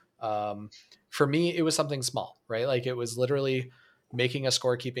about. Um, for me, it was something small, right? Like it was literally making a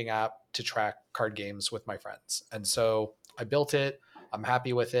scorekeeping app to track card games with my friends. And so I built it. I'm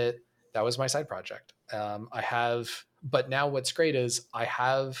happy with it. That was my side project. But now what's great is I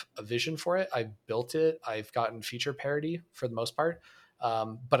have a vision for it. I've built it. I've gotten feature parity for the most part.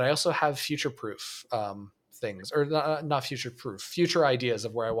 But I also have future proof things, or not future proof, future ideas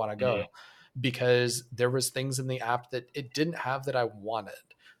of where I want to go, because there was things in the app that it didn't have that I wanted.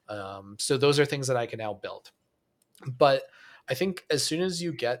 So those are things that I can now build. But I think as soon as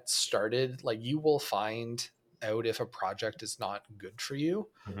you get started, like you will find out if a project is not good for you.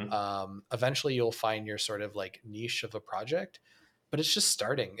 Mm-hmm. Eventually you'll find your sort of like niche of a project, but it's just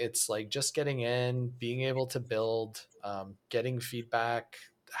starting. It's like just getting in, being able to build, getting feedback,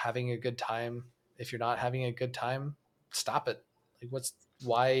 having a good time. If you're not having a good time, stop it. Like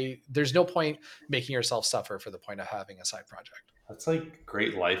why there's no point making yourself suffer for the point of having a side project. That's like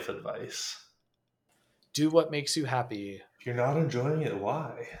great life advice. Do what makes you happy. If you're not enjoying it,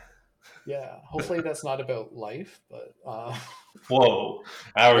 why? Yeah, hopefully that's not about life, but Whoa,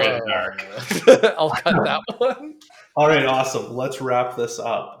 now we're getting dark. I'll cut that one. All right, awesome. Let's wrap this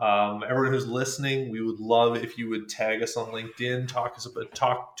up. Everyone who's listening, we would love if you would tag us on LinkedIn,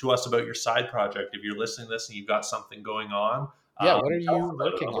 talk to us about your side project. If you're listening to this and you've got something going on, Yeah, what are tell you us about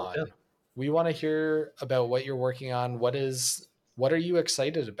it working on LinkedIn. on? We want to hear about what you're working on. What are you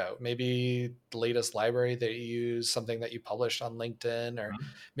excited about? Maybe the latest library that you use, something that you published on LinkedIn, or Mhm.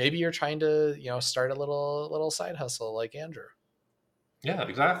 maybe you're trying to, start a little side hustle like Andrew. Yeah,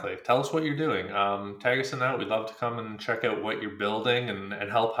 exactly. Tell us what you're doing. Tag us in that. We'd love to come and check out what you're building and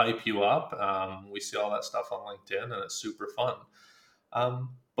help hype you up. We see all that stuff on LinkedIn, and it's super fun.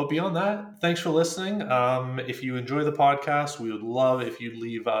 But beyond that, thanks for listening. If you enjoy the podcast, we would love if you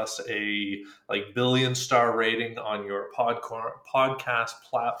leave us a billion-star rating on your podcast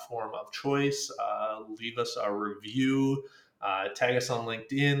platform of choice. Leave us a review. Tag us on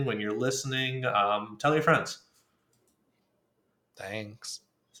LinkedIn when you're listening. Tell your friends. Thanks.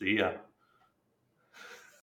 See ya.